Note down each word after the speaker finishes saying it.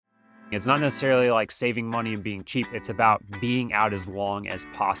It's not necessarily like saving money and being cheap. It's about being out as long as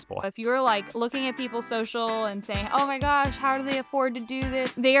possible. If you're like looking at people's social and saying, oh my gosh, how do they afford to do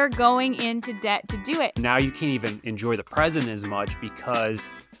this? They are going into debt to do it. Now you can't even enjoy the present as much because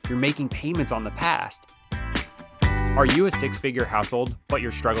you're making payments on the past. Are you a six-figure household, but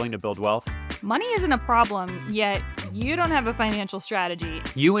you're struggling to build wealth? Money isn't a problem, yet you don't have a financial strategy.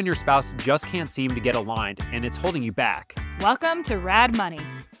 You and your spouse just can't seem to get aligned, and it's holding you back. Welcome to Rad Money,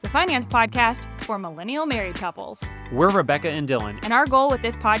 the finance podcast for millennial married couples. We're Rebecca and Dylan. And our goal with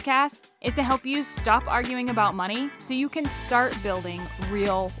this podcast is to help you stop arguing about money so you can start building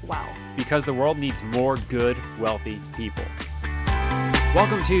real wealth. Because the world needs more good, wealthy people.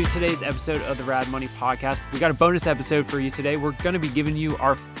 Welcome to today's episode of the Rad Money Podcast. We got a bonus episode for you today. We're going to be giving you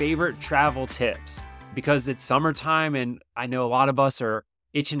our favorite travel tips because it's summertime and I know a lot of us are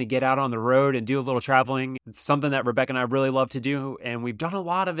itching to get out on the road and do a little traveling. It's something that Rebecca and I really love to do, and we've done a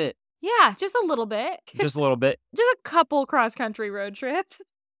lot of it. Yeah, just a little bit. Just a little bit. Just a couple cross-country road trips.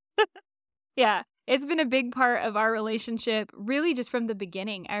 Yeah, it's been a big part of our relationship, really just from the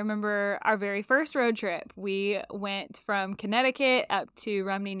beginning. I remember our very first road trip. We went from Connecticut up to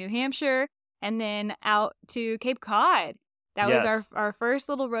Rumney, New Hampshire, and then out to Cape Cod. That was our first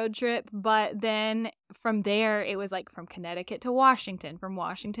little road trip, but then from there, it was like from Connecticut to Washington, from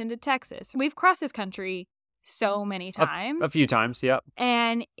Washington to Texas. We've crossed this country so many times. A few times, yep.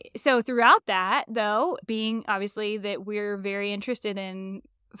 And so throughout that, though, being obviously that we're very interested in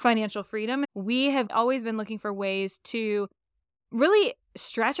financial freedom, we have always been looking for ways to really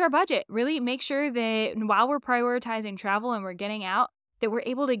stretch our budget, really make sure that while we're prioritizing travel and we're getting out, that we're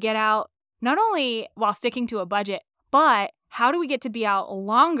able to get out not only while sticking to a budget, but how do we get to be out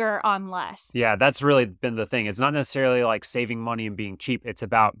longer on less? Yeah, that's really been the thing. It's not necessarily like saving money and being cheap. It's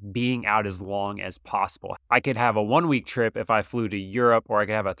about being out as long as possible. I could have a 1-week trip if I flew to Europe, or I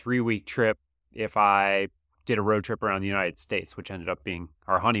could have a 3-week trip if I did a road trip around the United States, which ended up being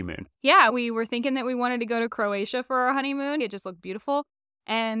our honeymoon. Yeah, we were thinking that we wanted to go to Croatia for our honeymoon. It just looked beautiful.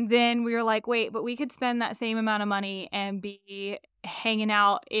 And then we were like, wait, but we could spend that same amount of money and be hanging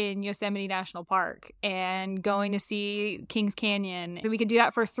out in Yosemite National Park and going to see Kings Canyon. We could do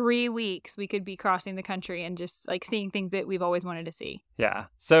that for 3 weeks. We could be crossing the country and just like seeing things that we've always wanted to see. Yeah.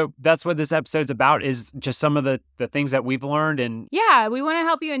 So that's what this episode's about, is just some of the things that we've learned. And yeah, we want to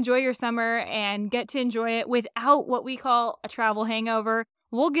help you enjoy your summer and get to enjoy it without what we call a travel hangover.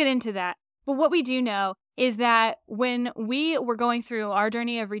 We'll get into that. But what we do know is that when we were going through our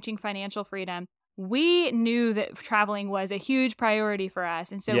journey of reaching financial freedom, we knew that traveling was a huge priority for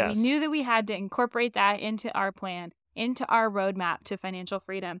us. And so Yes. we knew that we had to incorporate that into our plan, into our roadmap to financial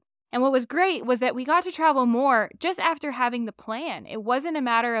freedom. And what was great was that we got to travel more just after having the plan. It wasn't a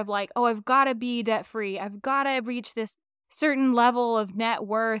matter of like, oh, I've got to be debt free. I've got to reach this certain level of net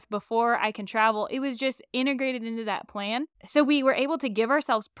worth before I can travel. It was just integrated into that plan. So we were able to give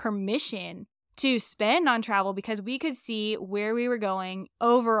ourselves permission to spend on travel because we could see where we were going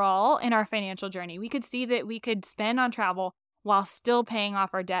overall in our financial journey. We could see that we could spend on travel while still paying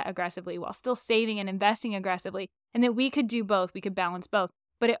off our debt aggressively, while still saving and investing aggressively, and that we could do both. We could balance both.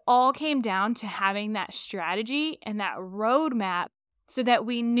 But it all came down to having that strategy and that roadmap so that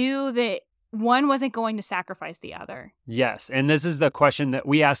we knew that one wasn't going to sacrifice the other. yes, and this is the question that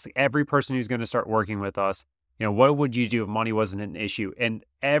we ask every person who's going to start working with us. You know, what would you do if money wasn't an issue? And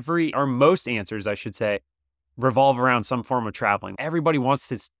most answers, I should say, revolve around some form of traveling. Everybody wants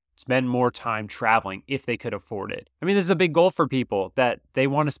to spend more time traveling if they could afford it. I mean, this is a big goal for people, that they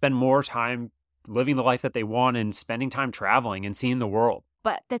want to spend more time living the life that they want and spending time traveling and seeing the world.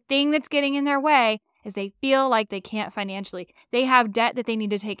 But the thing that's getting in their way is they feel like they can't financially. They have debt that they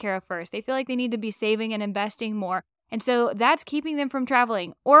need to take care of first. They feel like they need to be saving and investing more. And so that's keeping them from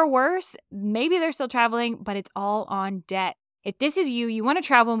traveling. Or worse, maybe they're still traveling, but it's all on debt. If this is you, you want to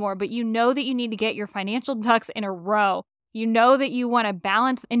travel more, but you know that you need to get your financial ducks in a row. You know that you want to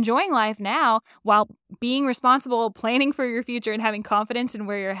balance enjoying life now while being responsible, planning for your future, and having confidence in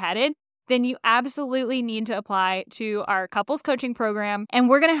where you're headed, then you absolutely need to apply to our couples coaching program. And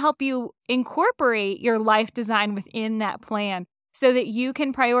we're going to help you incorporate your life design within that plan so that you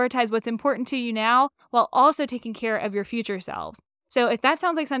can prioritize what's important to you now while also taking care of your future selves. So if that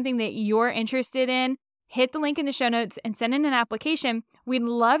sounds like something that you're interested in, hit the link in the show notes and send in an application. We'd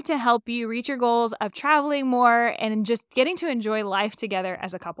love to help you reach your goals of traveling more and just getting to enjoy life together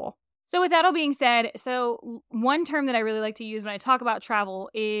as a couple. So with that all being said, one term that I really like to use when I talk about travel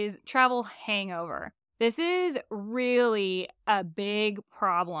is travel hangover. This is really a big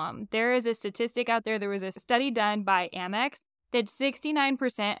problem. There is a statistic out there. There was a study done by Amex that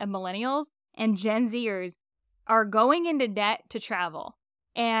 69% of millennials and Gen Zers are going into debt to travel.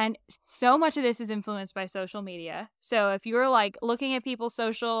 And so much of this is influenced by social media. So if you're like looking at people's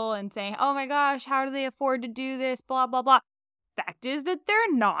social and saying, oh my gosh, how do they afford to do this? Blah, blah, blah. Fact is that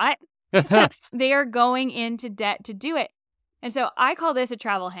they're not. They are going into debt to do it. And so I call this a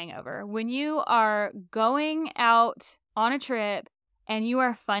travel hangover. When you are going out on a trip and you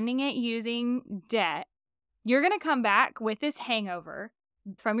are funding it using debt, you're going to come back with this hangover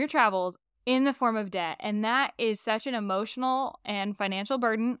from your travels in the form of debt. And that is such an emotional and financial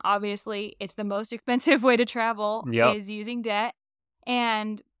burden. Obviously, it's the most expensive way to travel is using debt.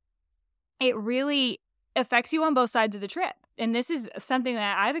 And it really affects you on both sides of the trip. And this is something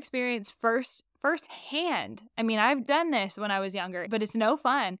that I've experienced firsthand. I mean, I've done this when I was younger, but it's no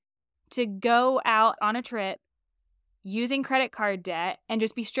fun to go out on a trip using credit card debt and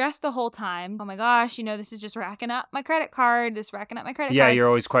just be stressed the whole time. Oh my gosh, this is just racking up my credit card, Yeah, you're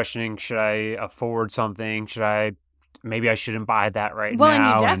always questioning, should I afford something? Maybe I shouldn't buy that right now. Well, and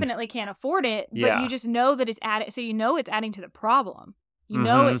you definitely can't afford it, but you just know that it's adding, so it's adding to the problem.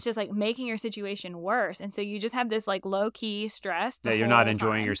 It's just like making your situation worse. And so you just have this like low-key stress. Yeah, you're not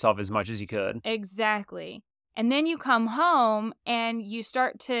enjoying yourself as much as you could. Exactly. And then you come home and you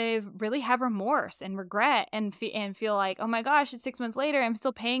start to really have remorse and regret and feel like, oh my gosh, it's 6 months later. I'm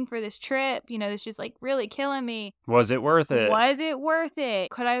still paying for this trip. This just like really killing me. Was it worth it?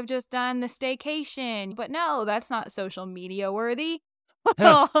 Could I have just done the staycation? But no, that's not social media worthy.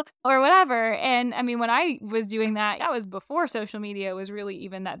 or whatever. And I mean, when I was doing that was before social media was really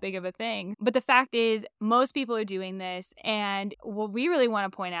even that big of a thing. But the fact is, most people are doing this. And what we really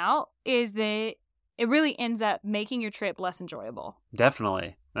want to point out is that it really ends up making your trip less enjoyable.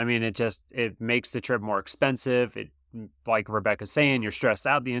 Definitely. I mean, it makes the trip more expensive. Like Rebecca's saying, you're stressed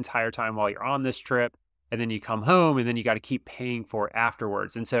out the entire time while you're on this trip. And then you come home and then you got to keep paying for it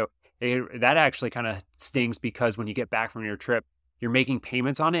afterwards. And so that actually kind of stings because when you get back from your trip, you're making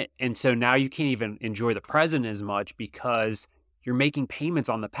payments on it. And so now you can't even enjoy the present as much because you're making payments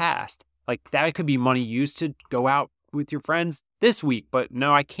on the past. Like that could be money used to go out with your friends this week. But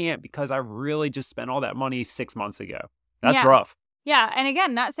no, I can't because I really just spent all that money 6 months ago. That's rough. Yeah. And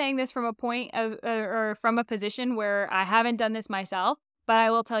again, not saying this from a point of or from a position where I haven't done this myself, but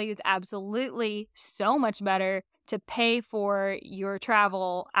I will tell you it's absolutely so much better to pay for your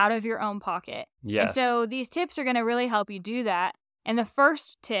travel out of your own pocket. Yes. And so these tips are going to really help you do that. And the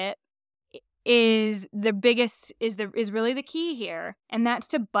first tip is really the key here, and that's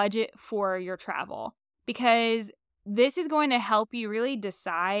to budget for your travel, because this is going to help you really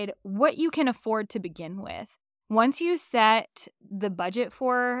decide what you can afford to begin with. Once you set the budget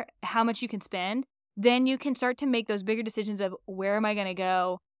for how much you can spend, then you can start to make those bigger decisions of where am I going to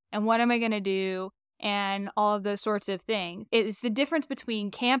go and what am I going to do and all of those sorts of things. It's the difference between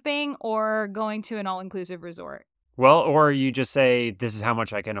camping or going to an all-inclusive resort. Well, or you just say, this is how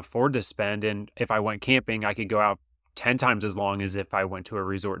much I can afford to spend. And if I went camping, I could go out 10 times as long as if I went to a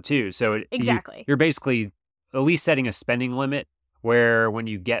resort too. So exactly. You're basically at least setting a spending limit where when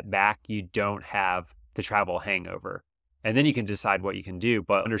you get back, you don't have the travel hangover. And then you can decide what you can do,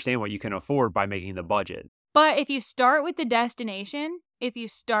 but understand what you can afford by making the budget. But if you start with the destination, if you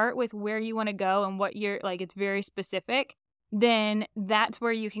start with where you want to go and what you're like, it's very specific, then that's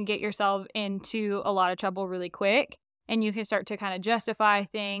where you can get yourself into a lot of trouble really quick. And you can start to kind of justify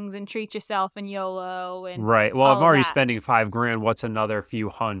things and treat yourself and YOLO. And right. Well, I'm already spending $5,000. What's another few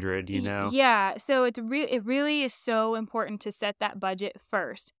hundred, Yeah. So it really is so important to set that budget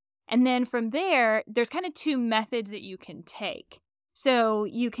first. And then from there, there's kind of two methods that you can take. So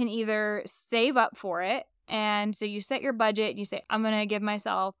you can either save up for it. And so you set your budget. You say, I'm going to give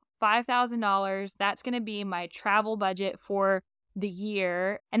myself $5,000. That's going to be my travel budget for the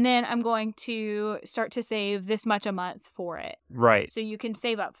year. And then I'm going to start to save this much a month for it. Right. So you can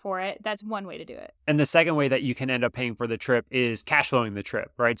save up for it. That's one way to do it. And the second way that you can end up paying for the trip is cash flowing the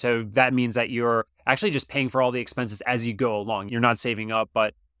trip, right? So that means that you're actually just paying for all the expenses as you go along. You're not saving up,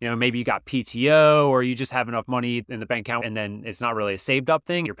 but maybe you got PTO or you just have enough money in the bank account and then it's not really a saved up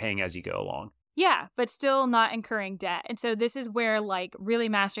thing. You're paying as you go along. Yeah, but still not incurring debt. And so this is where like really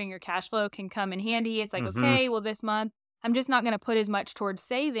mastering your cash flow can come in handy. It's like, okay, well, this month I'm just not going to put as much towards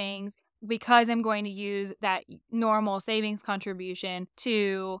savings because I'm going to use that normal savings contribution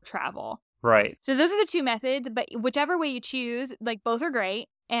to travel. Right. So those are the two methods, but whichever way you choose, like both are great.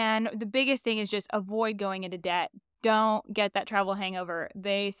 And the biggest thing is just avoid going into debt. Don't get that travel hangover.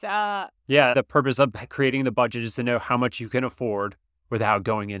 They suck. Yeah, the purpose of creating the budget is to know how much you can afford without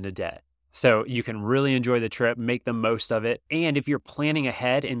going into debt. So you can really enjoy the trip, make the most of it. And if you're planning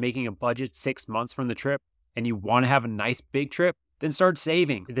ahead and making a budget 6 months from the trip and you want to have a nice big trip, then start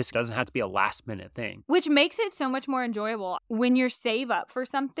saving. This doesn't have to be a last minute thing. Which makes it so much more enjoyable. When you save up for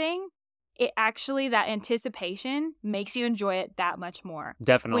something, it actually, that anticipation makes you enjoy it that much more.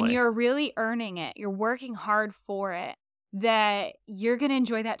 Definitely. When you're really earning it, you're working hard for it, that you're going to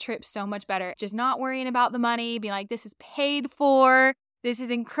enjoy that trip so much better. Just not worrying about the money, being like, this is paid for, this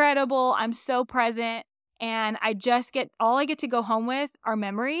is incredible, I'm so present, and all I get to go home with are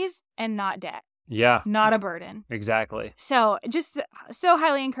memories and not debt. Yeah. Not a burden. Exactly. So just so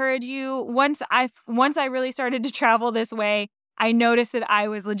highly encourage you. Once I really started to travel this way, I noticed that I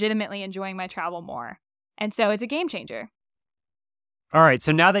was legitimately enjoying my travel more. And so it's a game changer. All right.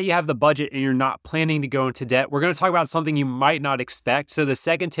 So now that you have the budget and you're not planning to go into debt, we're going to talk about something you might not expect. So the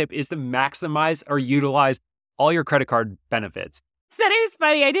second tip is to maximize or utilize all your credit card benefits. That is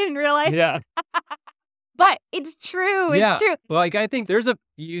funny. I didn't realize. Yeah. But it's true. Yeah. It's true. Like, I think there's a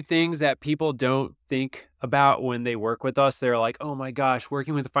few things that people don't think about when they work with us. They're like, oh my gosh,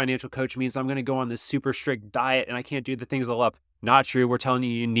 working with a financial coach means I'm going to go on this super strict diet and I can't do the things I love. Not true. We're telling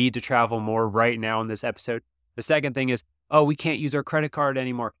you need to travel more right now in this episode. The second thing is, oh, we can't use our credit card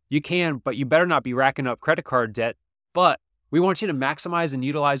anymore. You can, but you better not be racking up credit card debt. But we want you to maximize and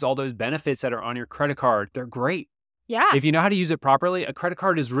utilize all those benefits that are on your credit card. They're great. Yeah. If you know how to use it properly, a credit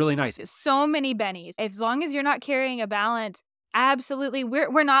card is really nice. So many bennies. As long as you're not carrying a balance, absolutely.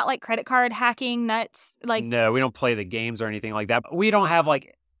 We're not like credit card hacking nuts. Like, no, we don't play the games or anything like that. We don't have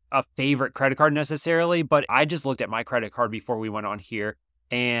like a favorite credit card necessarily, but I just looked at my credit card before we went on here.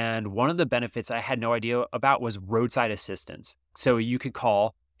 And one of the benefits I had no idea about was roadside assistance. So you could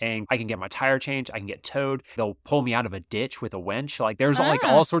call and I can get my tire changed. I can get towed. They'll pull me out of a ditch with a winch. Like there's like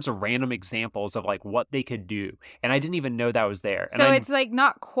all sorts of random examples of like what they could do. And I didn't even know that was there. So it's like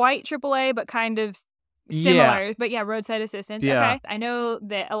not quite AAA, but kind of similar. Yeah. But yeah, roadside assistance. Yeah. Okay. I know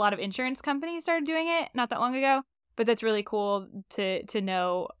that a lot of insurance companies started doing it not that long ago, but that's really cool to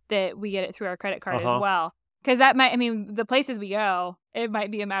know that we get it through our credit card as well. Because the places we go, it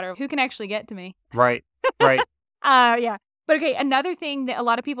might be a matter of who can actually get to me. Right. Right. Yeah. But okay, another thing that a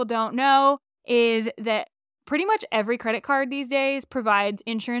lot of people don't know is that pretty much every credit card these days provides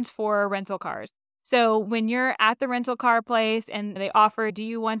insurance for rental cars. So when you're at the rental car place and they offer, do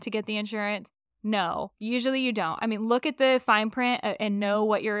you want to get the insurance? No, usually you don't. I mean, look at the fine print and know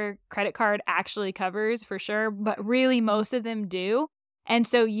what your credit card actually covers for sure, but really most of them do. And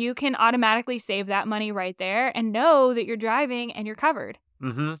so you can automatically save that money right there and know that you're driving and you're covered.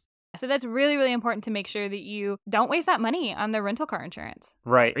 Mm-hmm. So that's really, really important to make sure that you don't waste that money on the rental car insurance.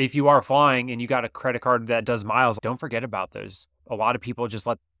 Right. If you are flying and you got a credit card that does miles, don't forget about those. A lot of people just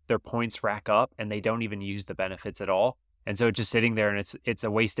let their points rack up and they don't even use the benefits at all. And so it's just sitting there and it's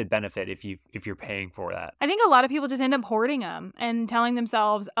a wasted benefit if you're paying for that. I think a lot of people just end up hoarding them and telling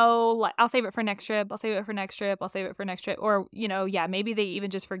themselves, oh, I'll save it for next trip. I'll save it for next trip. I'll save it for next trip. Or, maybe they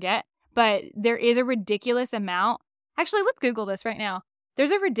even just forget. But there is a ridiculous amount. Actually, let's Google this right now.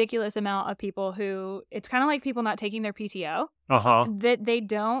 There's a ridiculous amount of people who, it's kind of like people not taking their PTO, that they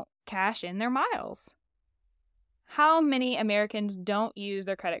don't cash in their miles. How many Americans don't use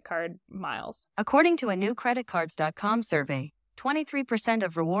their credit card miles? According to a new creditcards.com survey, 23%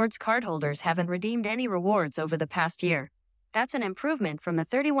 of rewards cardholders haven't redeemed any rewards over the past year. That's an improvement from the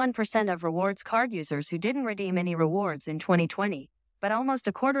 31% of rewards card users who didn't redeem any rewards in 2020. But almost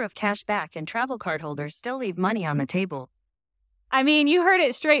a quarter of cashback and travel cardholders still leave money on the table. I mean, you heard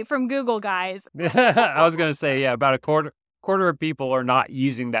it straight from Google, guys. I was going to say, yeah, about a quarter of people are not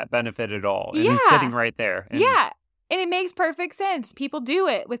using that benefit at all. And it's sitting right there. Yeah. And it makes perfect sense. People do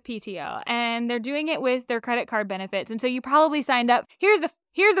it with PTO and they're doing it with their credit card benefits. And so you probably signed up. Here's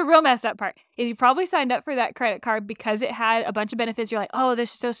the real messed up part is you probably signed up for that credit card because it had a bunch of benefits. You're like, oh,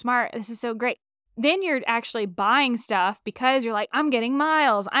 this is so smart. This is so great. Then you're actually buying stuff because you're like, I'm getting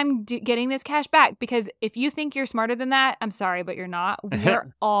miles. I'm getting this cash back. Because if you think you're smarter than that, I'm sorry, but you're not.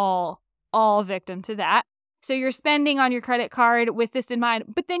 We're all victim to that. So you're spending on your credit card with this in mind,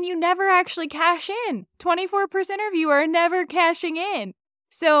 but then you never actually cash in. 24% of you are never cashing in.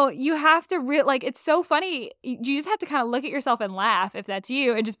 So you have to it's so funny. You just have to kind of look at yourself and laugh if that's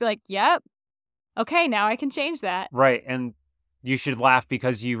you and just be like, yep, okay, now I can change that. Right. And you should laugh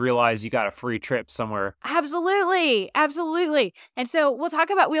because you realize you got a free trip somewhere. Absolutely. Absolutely. And so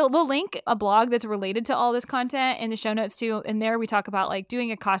we'll link a blog that's related to all this content in the show notes too. And there we talk about like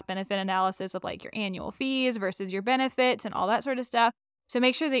doing a cost benefit analysis of like your annual fees versus your benefits and all that sort of stuff. So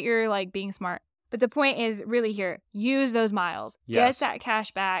make sure that you're like being smart. But the point is really here, use those miles, get that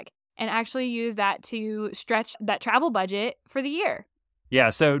cash back and actually use that to stretch that travel budget for the year. Yeah,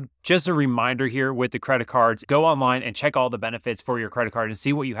 so just a reminder here with the credit cards, go online and check all the benefits for your credit card and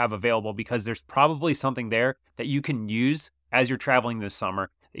see what you have available because there's probably something there that you can use as you're traveling this summer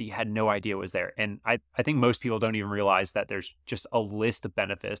that you had no idea was there. And I think most people don't even realize that there's just a list of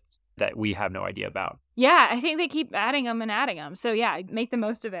benefits that we have no idea about. Yeah, I think they keep adding them and adding them. So yeah, make the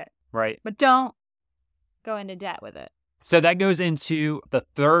most of it. Right. But don't go into debt with it. So that goes into the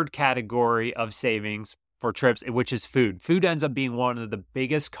third category of savings for trips, which is food. Food ends up being one of the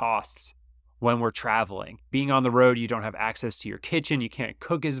biggest costs when we're traveling. Being on the road, you don't have access to your kitchen. You can't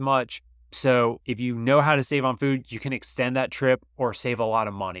cook as much. So if you know how to save on food, you can extend that trip or save a lot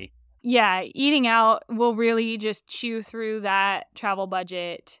of money. Yeah, eating out will really just chew through that travel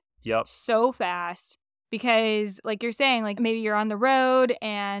budget Yep. so fast because like you're saying, like maybe you're on the road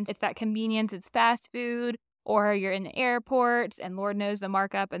and it's that convenience, it's fast food, or you're in the airports and Lord knows the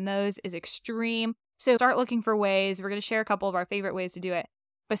markup and those is extreme. So start looking for ways. We're going to share a couple of our favorite ways to do it,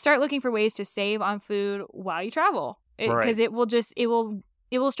 but start looking for ways to save on food while you travel because it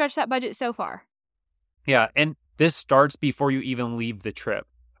will stretch that budget so far. Yeah, and this starts before you even leave the trip.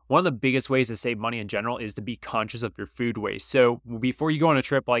 One of the biggest ways to save money in general is to be conscious of your food waste. So before you go on a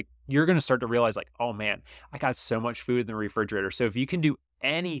trip, like you're going to start to realize like, oh man, I got so much food in the refrigerator. So if you can do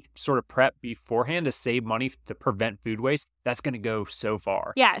any sort of prep beforehand to save money to prevent food waste, that's going to go so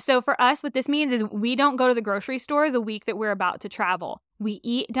far. Yeah. So for us, what this means is we don't go to the grocery store the week that we're about to travel. We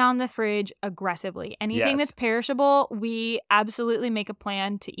eat down the fridge aggressively. Anything that's perishable, we absolutely make a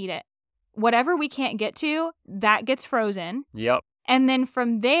plan to eat it. Whatever we can't get to, that gets frozen. Yep. And then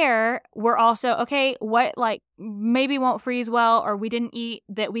from there, we're also, okay, what like maybe won't freeze well or we didn't eat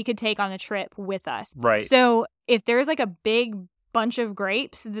that we could take on the trip with us. Right. So if there's like a big bunch of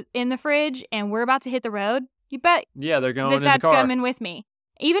grapes in the fridge and we're about to hit the road, you bet they're going in the that's car. coming with me.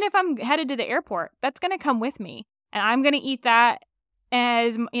 Even if I'm headed to the airport, that's going to come with me. And I'm going to eat that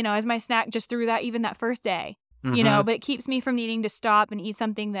as my snack just through that, even that first day, but it keeps me from needing to stop and eat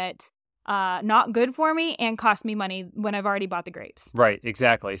something that's not good for me and cost me money when I've already bought the grapes. Right,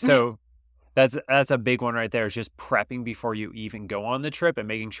 exactly. So that's a big one right there, is just prepping before you even go on the trip and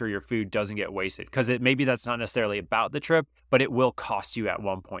making sure your food doesn't get wasted. Because maybe that's not necessarily about the trip, but it will cost you at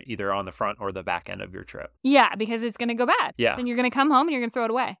one point, either on the front or the back end of your trip. Yeah, because it's going to go bad. Yeah. And you're going to come home and you're going to throw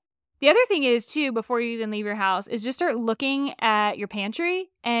it away. The other thing is, too, before you even leave your house, is just start looking at your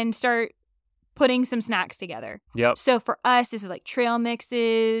pantry and start putting some snacks together. Yep. So for us, this is like trail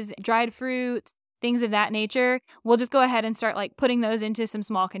mixes, dried fruits, things of that nature. We'll just go ahead and start like putting those into some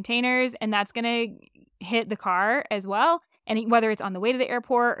small containers, and that's going to hit the car as well. And whether it's on the way to the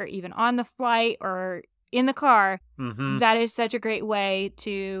airport or even on the flight or in the car, that is such a great way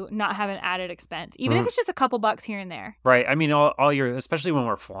to not have an added expense, even if it's just a couple bucks here and there. Right. I mean, all your, especially when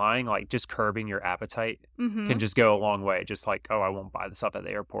we're flying, like just curbing your appetite can just go a long way. Just like, oh, I won't buy this up at the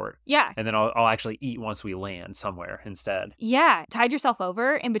airport. Yeah. And then I'll actually eat once we land somewhere instead. Yeah. Tide yourself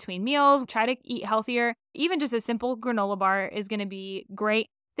over in between meals. Try to eat healthier. Even just a simple granola bar is going to be great.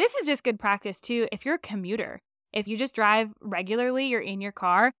 This is just good practice too. If you're a commuter, if you just drive regularly, you're in your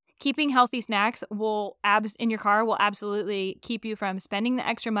car, keeping healthy snacks in your car will absolutely keep you from spending the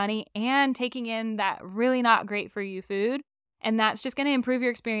extra money and taking in that really not great for you food. And that's just going to improve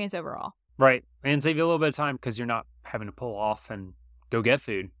your experience overall. Right. And save you a little bit of time because you're not having to pull off and go get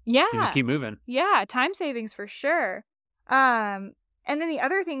food. Yeah. You just keep moving. Yeah. Time savings for sure. And then the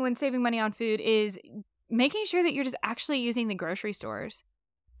other thing when saving money on food is making sure that you're just actually using the grocery stores.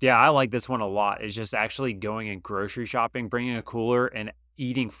 Yeah, I like this one a lot. It's just actually going and grocery shopping, bringing a cooler and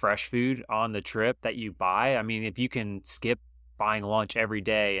eating fresh food on the trip that you buy. I mean, if you can skip buying lunch every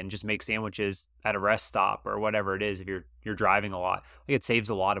day and just make sandwiches at a rest stop or whatever it is, if you're driving a lot, like it saves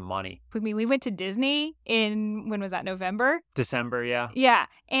a lot of money. I mean, we went to Disney when was that, November? December, yeah. Yeah,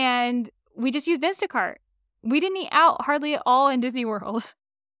 and we just used Instacart. We didn't eat out hardly at all in Disney World.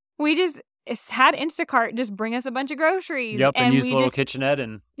 We just had Instacart just bring us a bunch of groceries. Yep, and use we the little kitchenette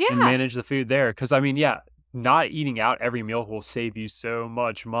and manage the food there. Because, I mean, yeah, not eating out every meal will save you so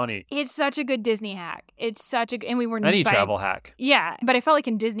much money. It's such a good Disney hack. And we were any travel hack. Yeah, but I felt like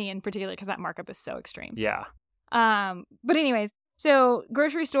in Disney in particular because that markup is so extreme. Yeah. But anyways, so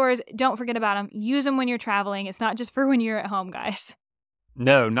grocery stores, don't forget about them. Use them when you're traveling. It's not just for when you're at home, guys.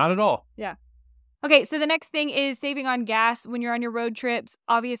 No, not at all. Yeah. Okay, so the next thing is saving on gas when you're on your road trips.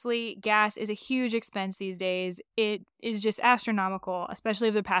 Obviously, gas is a huge expense these days. It is just astronomical, especially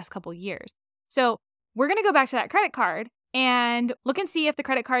over the past couple years. So we're going to go back to that credit card and look and see if the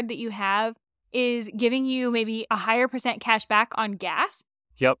credit card that you have is giving you maybe a higher percent cash back on gas.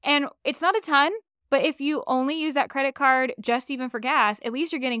 Yep. And it's not a ton, but if you only use that credit card just even for gas, at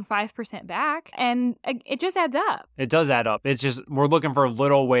least you're getting 5% back. And it just adds up. It does add up. It's just we're looking for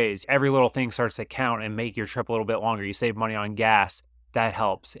little ways. Every little thing starts to count and make your trip a little bit longer. You save money on gas. that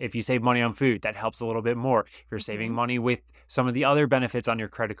helps. If you save money on food, that helps a little bit more. If you're saving money with some of the other benefits on your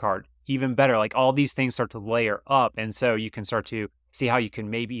credit card, even better. Like all these things start to layer up. And so you can start to see how you can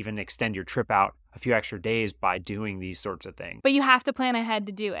maybe even extend your trip out a few extra days by doing these sorts of things. But you have to plan ahead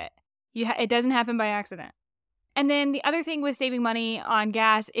to do it. It doesn't happen by accident. And then the other thing with saving money on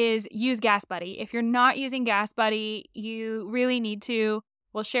gas is use Gas Buddy. If you're not using Gas Buddy, you really need to.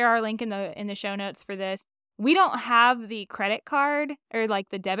 We'll share our link in the show notes for this. We don't have the credit card or like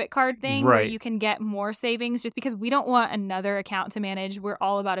the debit card thing where you can get more savings just because we don't want another account to manage. We're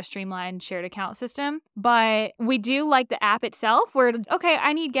all about a streamlined shared account system. But we do like the app itself where, okay,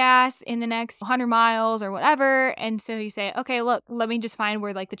 I need gas in the next 100 miles or whatever. And so you say, okay, look, let me just find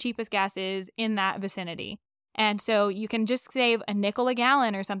where like the cheapest gas is in that vicinity. And so you can just save a nickel a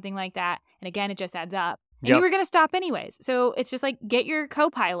gallon or something like that. And again, it just adds up. And you were going to stop anyways. So it's just like get your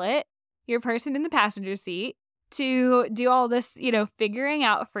co-pilot, your person in the passenger seat, to do all this, figuring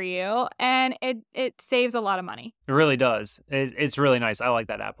out for you. And it saves a lot of money. It really does. It's really nice. I like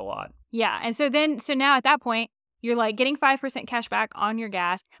that app a lot. Yeah. And so now at that point, you're like getting 5% cash back on your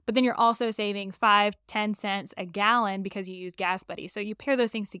gas, but then you're also saving 5-10 cents a gallon because you use Gas Buddy. So you pair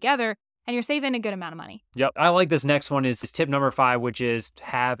those things together and you're saving a good amount of money. Yep. I like this next one is tip number 5, which is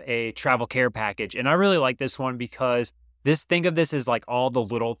have a travel care package. And I really like this one because think of this as like all the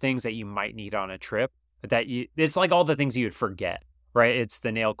little things that you might need on a trip it's like all the things you would forget, right? It's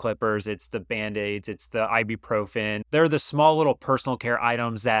the nail clippers, it's the Band-Aids, it's the ibuprofen. They're the small little personal care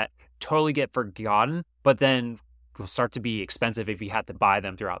items that totally get forgotten, but then will start to be expensive if you had to buy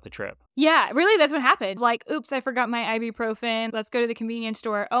them throughout the trip. Yeah, really, that's what happened. Like, oops, I forgot my ibuprofen. Let's go to the convenience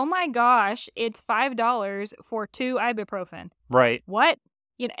store. Oh my gosh, it's $5 for 2 ibuprofen. Right. What?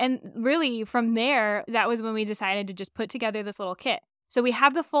 And really, from there, that was when we decided to just put together this little kit. So we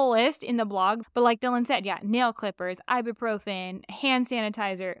have the full list in the blog, but like Dylan said, nail clippers, ibuprofen, hand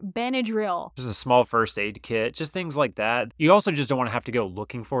sanitizer, Benadryl. Just a small first aid kit, just things like that. You also just don't want to have to go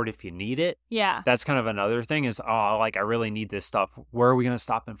looking for it if you need it. Yeah. That's kind of another thing is, I really need this stuff. Where are we going to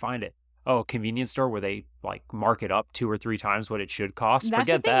stop and find it? Oh, convenience store where they like mark it up 2 or 3 times what it should cost. That's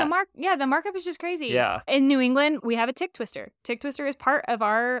Forget the thing. that. The markup is just crazy. Yeah. In New England, we have a tick twister. Tick twister is part of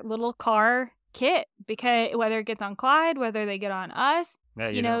our little car kit because whether it gets on Clyde, whether they get on us,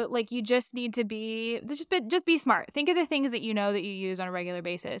 like you just need to just be smart. Think of the things that you use on a regular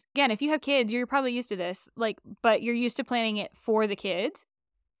basis. Again, if you have kids, you're probably used to this, but you're used to planning it for the kids.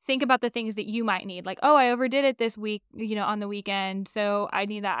 Think about the things that you might need. Like, oh, I overdid it this week, on the weekend, so I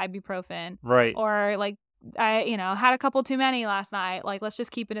need that ibuprofen. Right. Or like, I, had a couple too many last night. Like, let's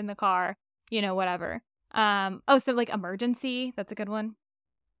just keep it in the car, whatever. So like emergency, that's a good one.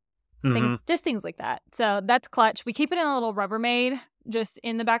 Things like that. So that's clutch. We keep it in a little Rubbermaid just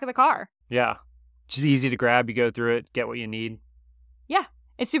in the back of the car. Yeah. Just easy to grab. You go through it, get what you need. Yeah.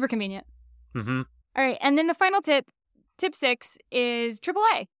 It's super convenient. Mm-hmm. All right. And then the final tip 6, is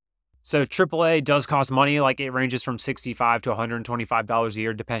AAA. So AAA does cost money. Like it ranges from $65 to $125 a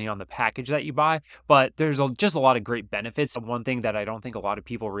year, depending on the package that you buy. But there's just a lot of great benefits. One thing that I don't think a lot of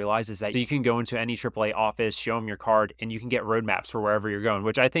people realize is that you can go into any AAA office, show them your card, and you can get road maps for wherever you're going,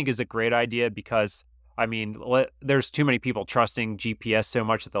 which I think is a great idea because, there's too many people trusting GPS so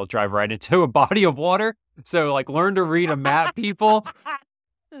much that they'll drive right into a body of water. So learn to read a map, people.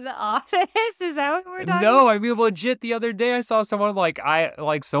 The Office? Is that what we're talking No, legit, the other day I saw someone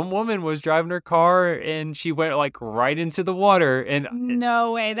some woman was driving her car and she went right into the water and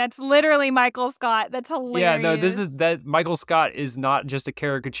no way. That's literally Michael Scott. That's hilarious. Yeah, no, Michael Scott is not just a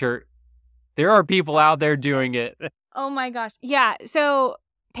caricature. There are people out there doing it. Oh my gosh. Yeah, so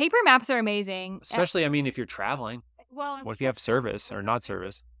paper maps are amazing. Especially, if you're traveling. Well, what if you have service or not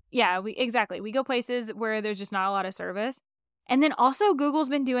service? Yeah, exactly. We go places where there's just not a lot of service. And then also Google's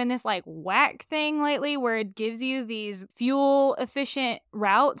been doing this whack thing lately where it gives you these fuel efficient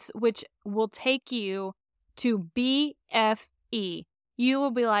routes, which will take you to BFE. You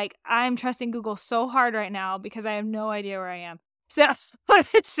will be like, I'm trusting Google so hard right now because I have no idea where I am.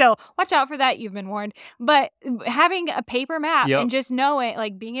 So watch out for that. You've been warned. But having a paper map and just knowing,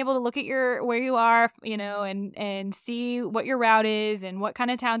 being able to look at where you are, and see what your route is and what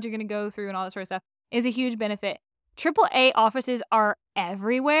kind of towns you're going to go through and all that sort of stuff is a huge benefit. AAA offices are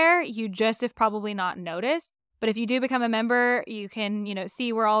everywhere. You just have probably not noticed. But if you do become a member, you can,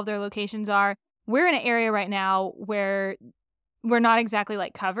 see where all of their locations are. We're in an area right now where we're not exactly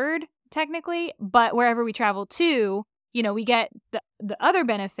covered technically, but wherever we travel to, we get the other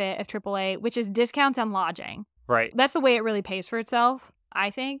benefit of AAA, which is discounts on lodging. Right. That's the way it really pays for itself, I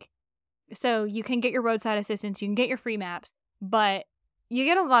think. So you can get your roadside assistance, you can get your free maps, but you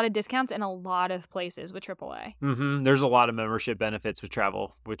get a lot of discounts in a lot of places with AAA. There's a lot of membership benefits with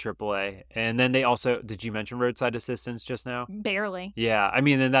travel with AAA. And then they also, did you mention roadside assistance just now? Barely. Yeah. I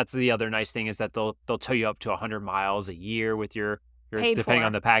mean, and that's the other nice thing is that they'll tow you up to 100 miles a year with your depending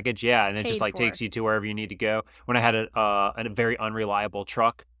on the package. Yeah. And it just like takes you to wherever you need to go. When I had a very unreliable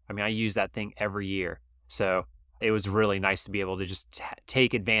truck, I mean, I use that thing every year. So it was really nice to be able to just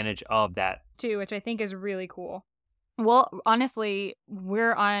take advantage of that. Too, which I think is really cool. Well, honestly,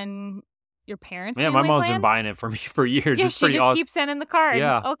 we're on your parents' my family mom's plan? been buying it for me for years. Yeah, It's she pretty just awesome. keeps sending the card.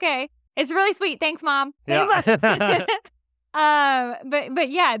 Yeah. Okay. It's really sweet. Thanks, Mom. Yeah. But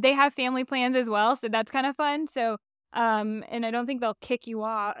yeah, they have family plans as well, so that's kind of fun. So, and I don't think they'll kick you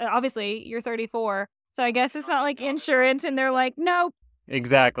off. Obviously, you're 34, so I guess it's not like insurance, and they're like, nope.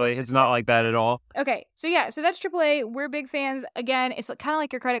 Exactly. It's not like that at all. Okay, so yeah, so that's AAA. We're big fans. Again, it's kind of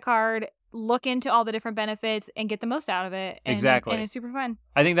like your credit card. Look into all the different benefits and get the most out of it. Exactly. And it's super fun.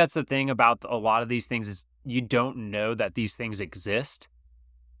 I think that's the thing about a lot of these things is you don't know that these things exist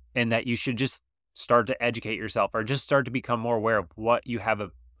and that you should just start to educate yourself or just start to become more aware of what you have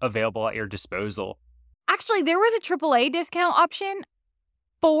available at your disposal. Actually, there was a AAA discount option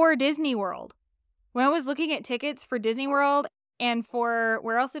for Disney World. When I was looking at tickets for Disney World and for,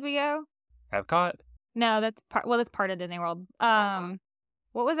 where else did we go? Epcot? No, that's part of Disney World.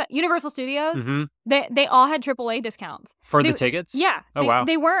 What was that? Universal Studios. Mm-hmm. They all had AAA discounts. For the tickets? Yeah. Oh, wow.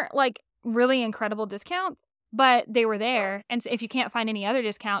 They weren't like really incredible discounts, but they were there. And so if you can't find any other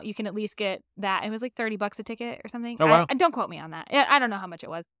discount, you can at least get that. It was like $30 a ticket or something. Oh, wow. Don't quote me on that. I don't know how much it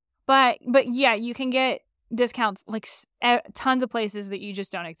was. But yeah, you can get discounts like at tons of places that you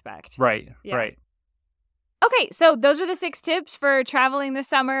just don't expect. Right. Yeah. Right. Okay, so those are the 6 tips for traveling this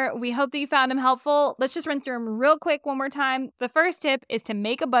summer. We hope that you found them helpful. Let's just run through them real quick one more time. The first tip is to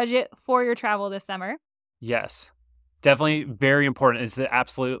make a budget for your travel this summer. Yes. Definitely very important. It's the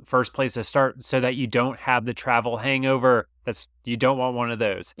absolute first place to start so that you don't have the travel hangover. You don't want one of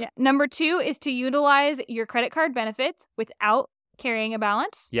those. Yeah. Number 2 is to utilize your credit card benefits without carrying a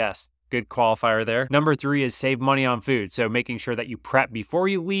balance. Yes. Good qualifier there. Number 3 is save money on food. So making sure that you prep before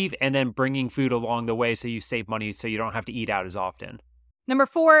you leave and then bringing food along the way so you save money so you don't have to eat out as often. Number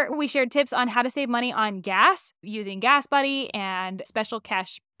 4, we shared tips on how to save money on gas using Gas Buddy and special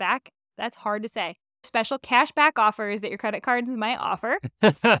cash back. That's hard to say. Special cash back offers that your credit cards might offer.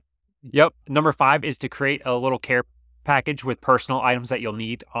 Yep. Number 5 is to create a little care package with personal items that you'll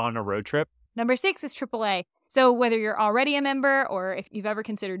need on a road trip. Number 6 is AAA. So whether you're already a member or if you've ever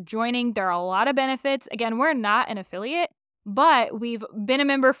considered joining, there are a lot of benefits. Again, we're not an affiliate, but we've been a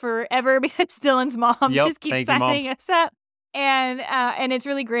member forever because Dylan's mom just keeps signing us up. And it's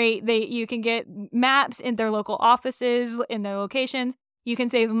really great. You can get maps in their local offices, in their locations. You can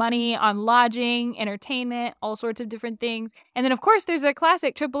save money on lodging, entertainment, all sorts of different things. And then, of course, there's the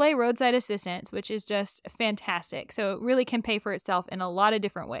classic AAA roadside assistance, which is just fantastic. So it really can pay for itself in a lot of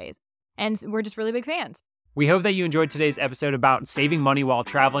different ways. And we're just really big fans. We hope that you enjoyed today's episode about saving money while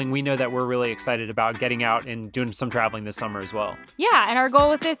traveling. We know that we're really excited about getting out and doing some traveling this summer as well. Yeah, and our goal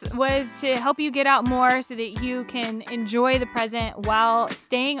with this was to help you get out more so that you can enjoy the present while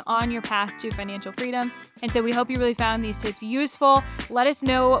staying on your path to financial freedom. And so we hope you really found these tips useful. Let us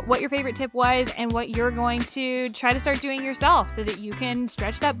know what your favorite tip was and what you're going to try to start doing yourself so that you can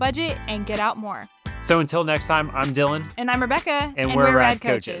stretch that budget and get out more. So until next time, I'm Dylan. And I'm Rebecca. And we're Rad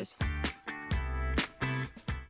Coaches.